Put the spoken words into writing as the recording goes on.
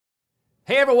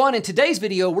Hey everyone, in today's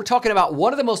video, we're talking about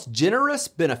one of the most generous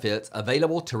benefits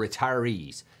available to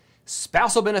retirees,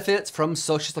 spousal benefits from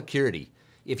Social Security.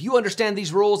 If you understand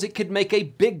these rules, it could make a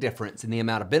big difference in the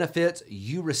amount of benefits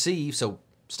you receive, so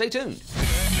stay tuned.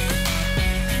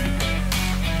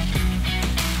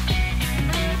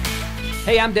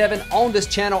 Hey, I'm Devin. On this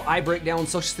channel, I break down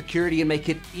Social Security and make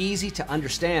it easy to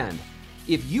understand.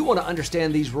 If you want to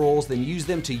understand these rules, then use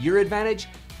them to your advantage.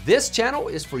 This channel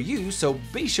is for you, so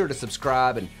be sure to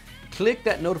subscribe and click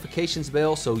that notifications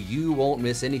bell so you won't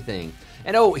miss anything.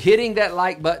 And oh, hitting that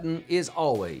like button is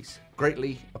always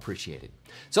greatly appreciated.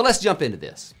 So let's jump into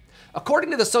this.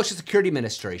 According to the Social Security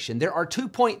Administration, there are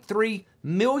 2.3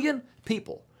 million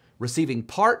people receiving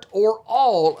part or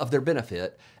all of their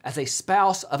benefit as a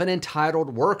spouse of an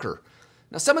entitled worker.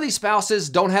 Now, some of these spouses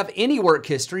don't have any work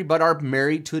history but are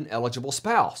married to an eligible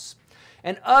spouse.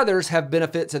 And others have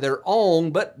benefits of their own,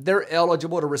 but they're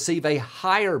eligible to receive a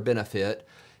higher benefit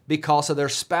because of their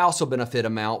spousal benefit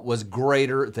amount was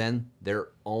greater than their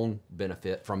own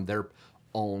benefit from their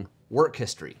own work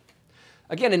history.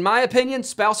 Again, in my opinion,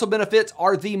 spousal benefits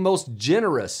are the most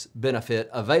generous benefit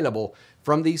available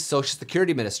from the Social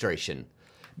Security Administration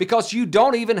because you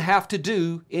don't even have to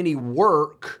do any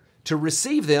work to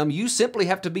receive them. You simply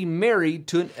have to be married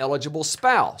to an eligible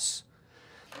spouse.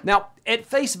 Now, at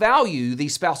face value,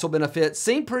 these spousal benefits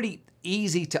seem pretty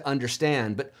easy to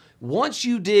understand, but once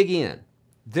you dig in,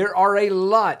 there are a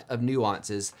lot of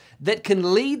nuances that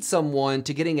can lead someone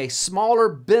to getting a smaller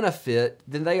benefit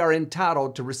than they are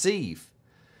entitled to receive.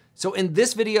 So in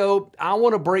this video, I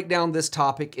want to break down this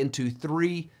topic into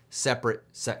 3 separate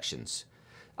sections.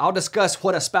 I'll discuss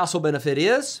what a spousal benefit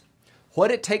is, what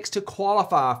it takes to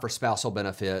qualify for spousal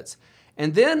benefits,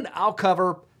 and then I'll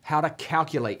cover how to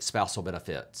calculate spousal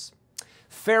benefits.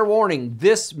 Fair warning,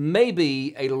 this may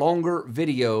be a longer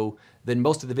video than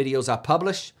most of the videos I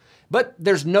publish, but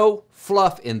there's no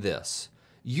fluff in this.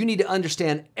 You need to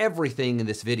understand everything in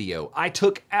this video. I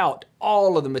took out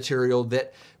all of the material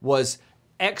that was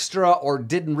extra or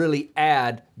didn't really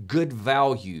add good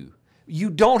value.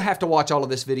 You don't have to watch all of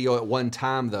this video at one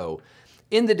time though.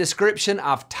 In the description,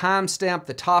 I've timestamped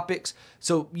the topics,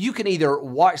 so you can either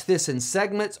watch this in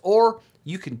segments or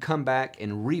you can come back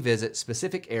and revisit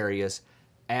specific areas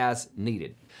as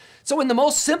needed. So in the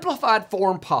most simplified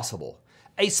form possible,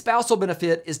 a spousal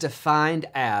benefit is defined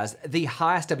as the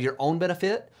highest of your own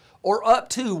benefit or up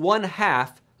to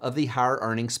 1/2 of the higher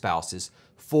earning spouse's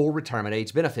full retirement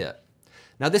age benefit.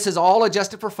 Now this is all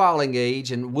adjusted for filing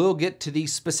age, and we'll get to the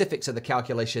specifics of the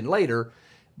calculation later,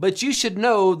 but you should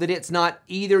know that it's not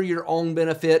either your own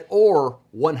benefit or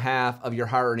 1/2 of your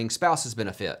higher earning spouse's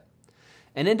benefit.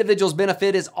 An individual's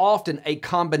benefit is often a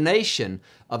combination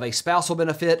of a spousal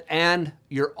benefit and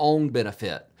your own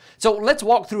benefit. So let's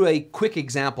walk through a quick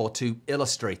example to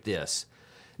illustrate this.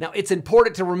 Now, it's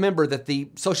important to remember that the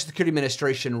Social Security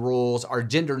Administration rules are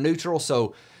gender neutral,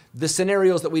 so the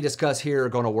scenarios that we discuss here are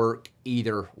going to work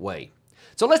either way.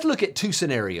 So let's look at 2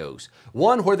 scenarios.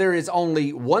 One where there is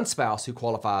only one spouse who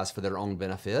qualifies for their own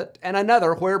benefit, and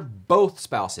another where both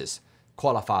spouses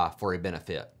qualify for a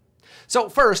benefit. So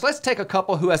first, let's take a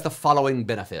couple who has the following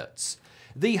benefits.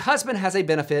 The husband has a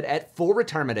benefit at full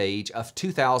retirement age of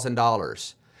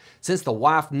 $2,000. Since the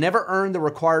wife never earned the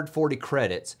required 40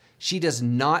 credits, she does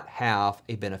not have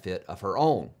a benefit of her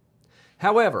own.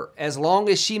 However, as long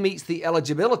as she meets the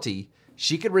eligibility,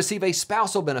 she could receive a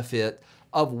spousal benefit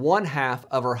of 1/2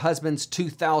 of her husband's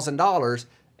 $2,000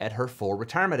 at her full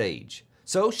retirement age.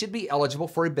 So she'd be eligible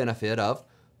for a benefit of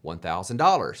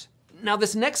 $1,000. Now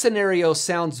this next scenario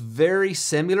sounds very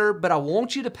similar, but I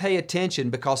want you to pay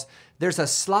attention because there's a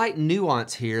slight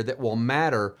nuance here that will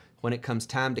matter when it comes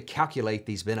time to calculate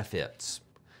these benefits.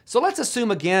 So let's assume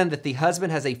again that the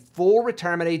husband has a full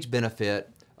retirement age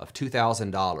benefit of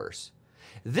 $2,000.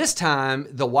 This time,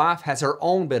 the wife has her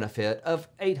own benefit of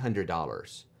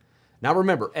 $800. Now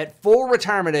remember, at full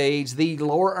retirement age, the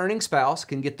lower earning spouse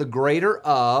can get the greater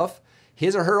of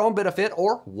his or her own benefit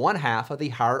or 1/2 of the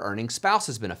higher earning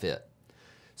spouse's benefit.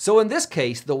 So in this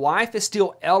case, the wife is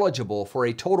still eligible for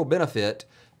a total benefit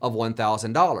of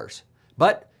 $1,000,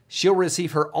 but she'll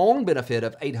receive her own benefit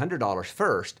of $800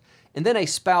 first, and then a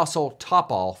spousal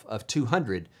top-off of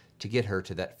 $200 to get her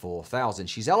to that full $1,000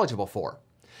 she's eligible for.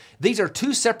 These are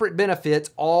 2 separate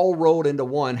benefits all rolled into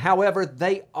one. However,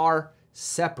 they are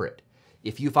separate.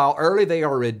 If you file early, they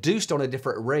are reduced on a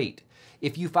different rate.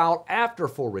 If you file after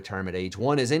full retirement age,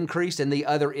 one is increased and the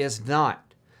other is not.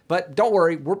 But don't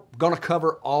worry, we're going to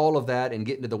cover all of that and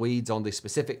get into the weeds on the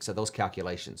specifics of those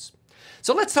calculations.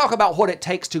 So let's talk about what it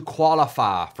takes to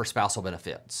qualify for spousal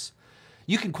benefits.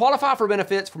 You can qualify for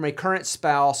benefits from a current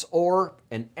spouse or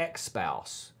an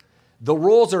ex-spouse. The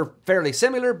rules are fairly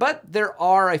similar, but there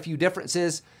are a few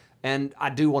differences, and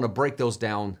I do want to break those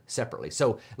down separately.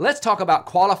 So let's talk about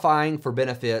qualifying for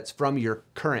benefits from your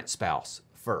current spouse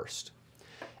first.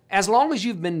 As long as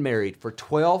you've been married for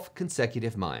 12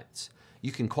 consecutive months,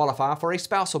 you can qualify for a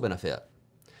spousal benefit.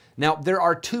 Now, there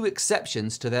are two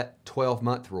exceptions to that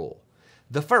 12-month rule.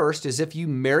 The first is if you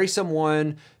marry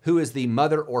someone who is the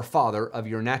mother or father of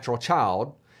your natural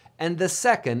child, and the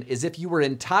second is if you were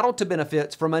entitled to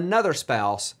benefits from another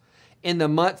spouse in the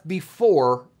month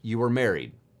before you were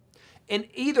married. In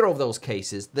either of those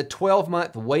cases, the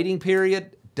 12-month waiting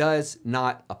period does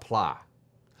not apply.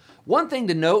 One thing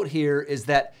to note here is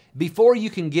that before you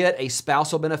can get a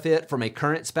spousal benefit from a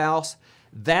current spouse,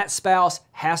 that spouse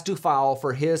has to file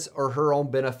for his or her own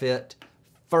benefit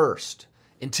first.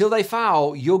 Until they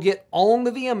file, you'll get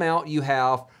only the amount you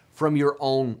have from your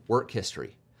own work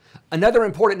history. Another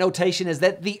important notation is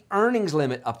that the earnings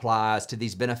limit applies to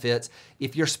these benefits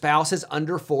if your spouse is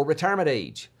under full retirement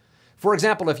age. For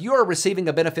example, if you are receiving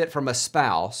a benefit from a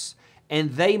spouse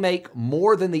and they make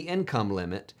more than the income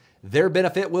limit, their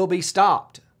benefit will be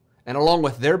stopped. And along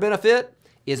with their benefit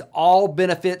is all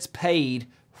benefits paid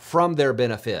from their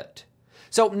benefit.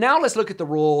 So now let's look at the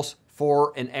rules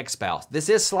for an ex-spouse. This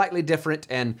is slightly different,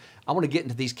 and I want to get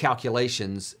into these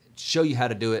calculations, show you how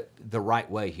to do it the right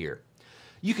way here.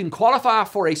 You can qualify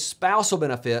for a spousal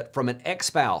benefit from an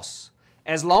ex-spouse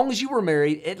as long as you were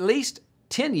married at least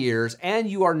 10 years and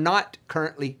you are not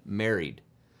currently married.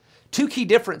 Two key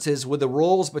differences with the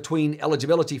rules between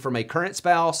eligibility from a current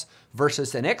spouse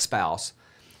versus an ex-spouse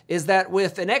is that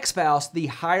with an ex-spouse, the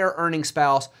higher earning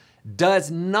spouse does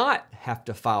not have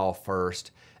to file first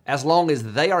as long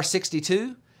as they are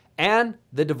 62 and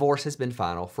the divorce has been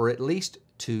final for at least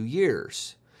 2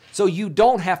 years. So you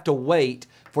don't have to wait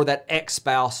for that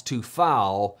ex-spouse to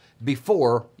file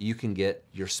before you can get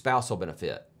your spousal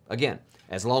benefit. Again,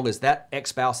 as long as that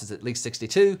ex-spouse is at least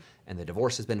 62 and the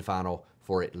divorce has been final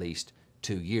for at least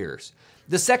 2 years.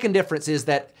 The second difference is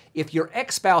that if your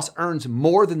ex-spouse earns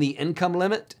more than the income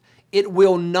limit, it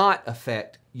will not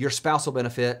affect your spousal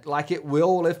benefit like it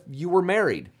will if you were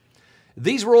married.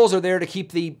 These rules are there to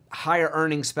keep the higher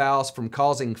earning spouse from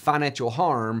causing financial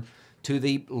harm to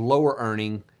the lower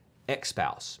earning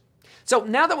ex-spouse. So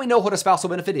now that we know what a spousal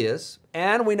benefit is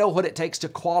and we know what it takes to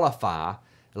qualify,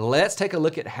 let's take a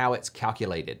look at how it's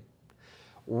calculated.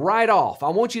 Right off, I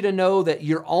want you to know that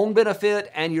your own benefit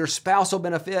and your spousal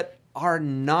benefit are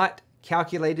not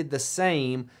calculated the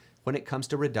same when it comes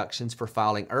to reductions for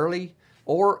filing early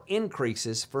or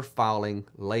increases for filing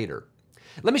later.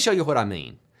 Let me show you what I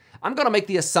mean. I'm going to make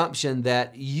the assumption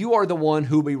that you are the one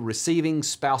who will be receiving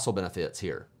spousal benefits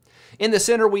here. In the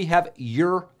center, we have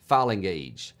your filing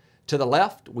age. To the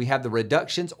left, we have the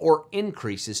reductions or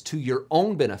increases to your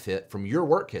own benefit from your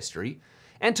work history.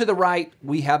 And to the right,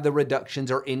 we have the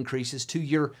reductions or increases to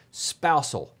your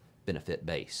spousal benefit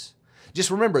base.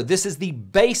 Just remember, this is the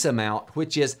base amount,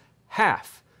 which is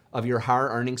half of your higher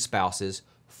earning spouse's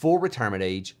full retirement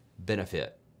age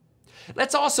benefit.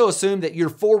 Let's also assume that your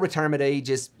full retirement age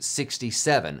is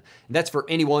 67. That's for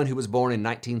anyone who was born in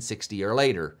 1960 or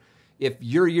later. If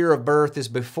your year of birth is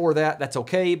before that, that's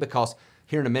okay, because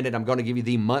here in a minute, I'm going to give you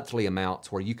the monthly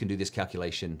amounts where you can do this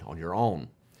calculation on your own.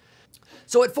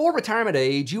 So at full retirement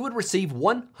age, you would receive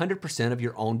 100% of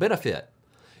your own benefit.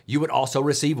 You would also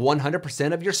receive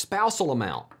 100% of your spousal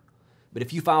amount. But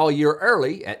if you file a year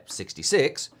early at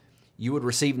 66, you would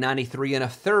receive 93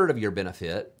 1/3 of your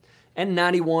benefit and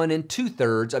 91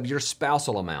 2/3 of your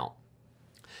spousal amount.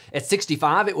 At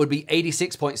 65, it would be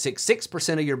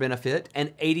 86.66% of your benefit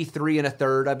and 83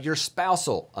 1/3 of your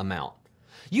spousal amount.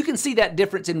 You can see that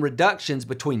difference in reductions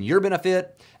between your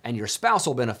benefit and your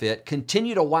spousal benefit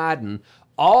continue to widen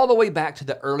all the way back to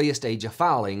the earliest age of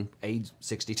filing, age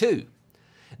 62.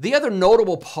 The other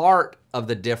notable part of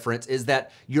the difference is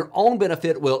that your own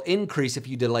benefit will increase if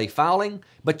you delay filing,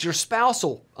 but your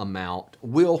spousal amount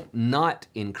will not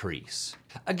increase.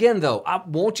 Again, though, I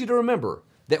want you to remember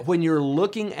that when you're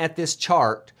looking at this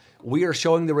chart, we are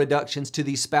showing the reductions to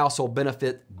the spousal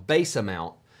benefit base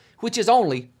amount, which is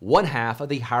only 1/2 of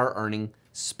the higher earning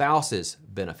spouse's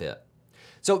benefit.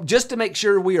 So just to make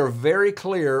sure we are very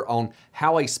clear on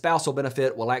how a spousal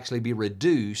benefit will actually be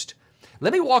reduced,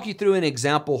 let me walk you through an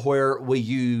example where we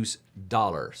use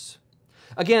dollars.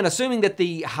 Again, assuming that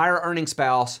the higher earning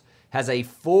spouse has a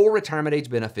full retirement age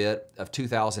benefit of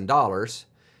 $2,000,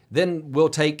 then we'll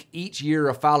take each year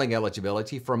of filing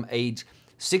eligibility from age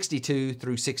 62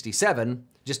 through 67.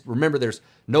 Just remember, there's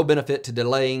no benefit to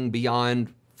delaying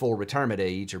beyond full retirement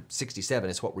age, or 67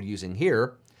 is what we're using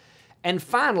here. And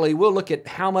finally, we'll look at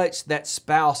how much that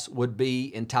spouse would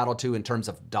be entitled to in terms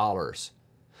of dollars.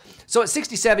 So at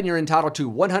 67, you're entitled to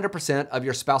 100% of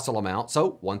your spousal amount,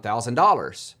 so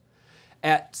 $1,000.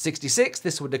 At 66,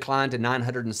 this would decline to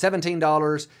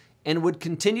 $917 and would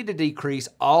continue to decrease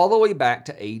all the way back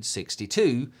to age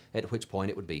 62, at which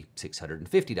point it would be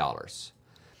 $650.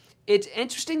 It's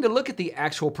interesting to look at the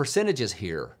actual percentages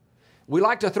here. We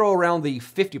like to throw around the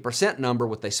 50% number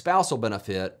with a spousal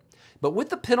benefit, but with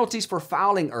the penalties for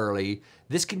filing early,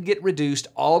 this can get reduced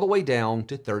all the way down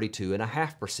to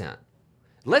 32.5%.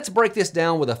 Let's break this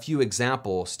down with a few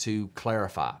examples to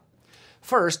clarify.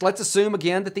 First, let's assume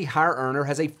again that the higher earner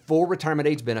has a full retirement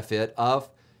age benefit of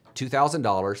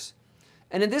 $2,000,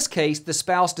 and in this case, the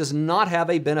spouse does not have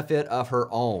a benefit of her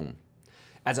own.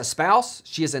 As a spouse,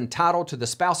 she is entitled to the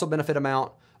spousal benefit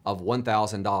amount of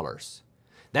 $1,000.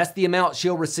 That's the amount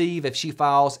she'll receive if she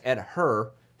files at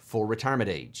her full retirement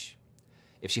age.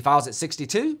 If she files at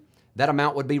 62, that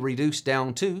amount would be reduced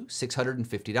down to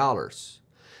 $650.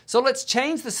 So let's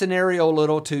change the scenario a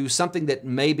little to something that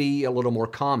may be a little more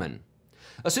common.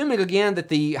 Assuming again that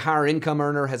the higher income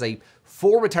earner has a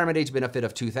full retirement age benefit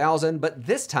of $2,000, but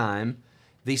this time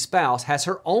the spouse has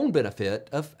her own benefit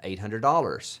of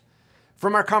 $800.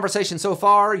 From our conversation so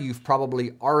far, you've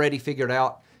probably already figured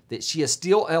out that she is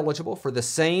still eligible for the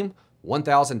same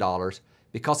 $1,000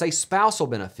 because a spousal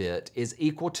benefit is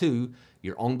equal to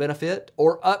your own benefit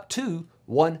or up to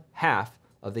 1/2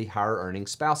 of the higher earning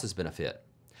spouse's benefit.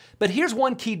 But here's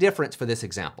one key difference for this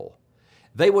example.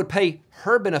 They would pay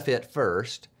her benefit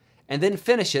first and then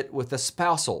finish it with the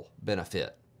spousal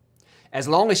benefit. As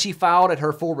long as she filed at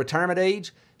her full retirement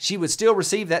age, she would still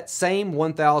receive that same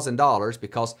 $1,000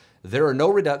 because there are no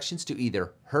reductions to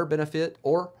either her benefit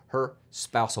or her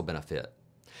spousal benefit.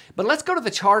 But let's go to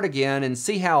the chart again and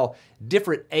see how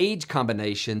different age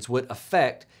combinations would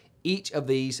affect each of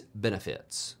these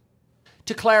benefits.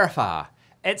 To clarify,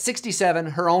 at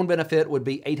 67, her own benefit would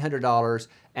be $800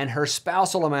 and her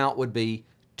spousal amount would be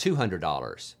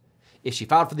 $200. If she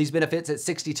filed for these benefits at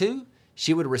 62,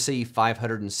 she would receive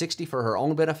 $560 for her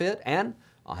own benefit and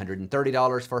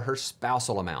 $130 for her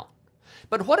spousal amount.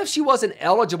 But what if she wasn't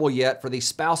eligible yet for the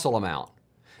spousal amount?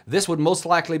 This would most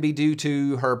likely be due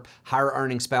to her higher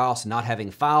earning spouse not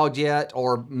having filed yet,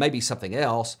 or maybe something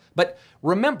else. But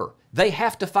remember, they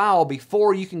have to file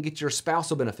before you can get your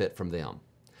spousal benefit from them.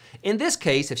 In this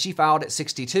case, if she filed at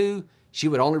 62, she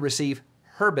would only receive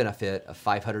her benefit of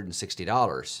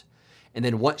 $560. And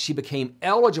then once she became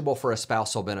eligible for a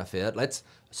spousal benefit, let's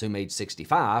assume age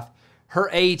 65, her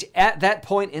age at that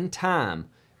point in time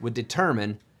would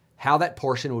determine how that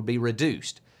portion would be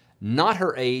reduced, not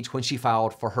her age when she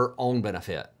filed for her own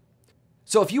benefit.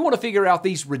 So if you want to figure out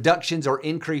these reductions or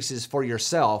increases for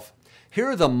yourself,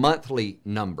 here are the monthly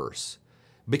numbers.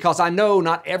 Because I know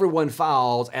not everyone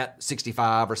files at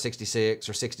 65 or 66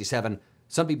 or 67.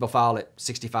 Some people file at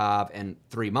 65 and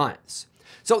 3 months.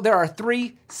 So there are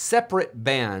 3 separate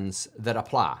bands that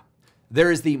apply.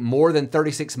 There is the more than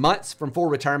 36 months from full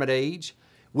retirement age,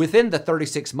 within the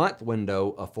 36-month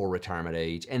window of full retirement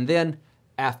age, and then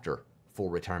after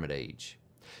full retirement age.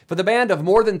 For the band of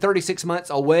more than 36 months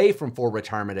away from full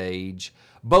retirement age,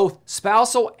 both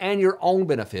spousal and your own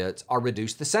benefits are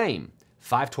reduced the same,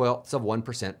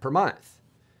 0.5% per month.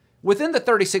 Within the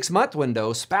 36-month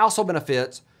window, spousal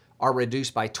benefits are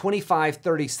reduced by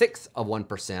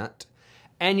 25/36%,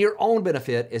 and your own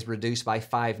benefit is reduced by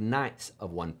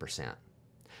 0.5%.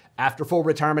 After full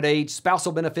retirement age,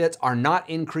 spousal benefits are not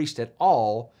increased at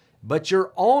all, but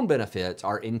your own benefits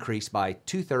are increased by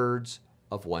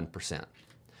 0.2%.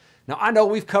 Now, I know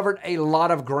we've covered a lot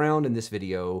of ground in this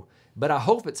video, but I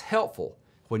hope it's helpful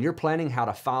when you're planning how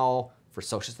to file for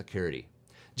Social Security.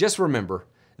 Just remember,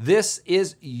 this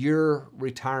is your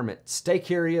retirement. Stay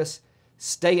curious,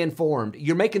 stay informed.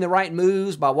 You're making the right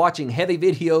moves by watching heavy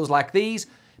videos like these,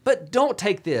 but don't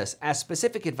take this as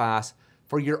specific advice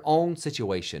for your own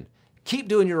situation. Keep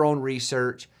doing your own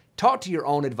research, talk to your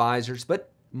own advisors,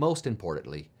 but most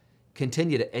importantly,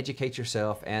 continue to educate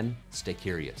yourself and stay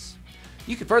curious.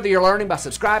 You can further your learning by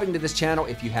subscribing to this channel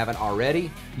if you haven't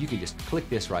already. You can just click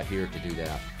this right here to do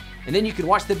that. And then you can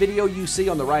watch the video you see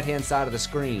on the right-hand side of the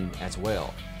screen as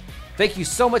well. Thank you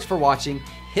so much for watching.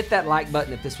 Hit that like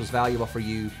button if this was valuable for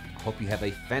you. I hope you have a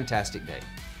fantastic day.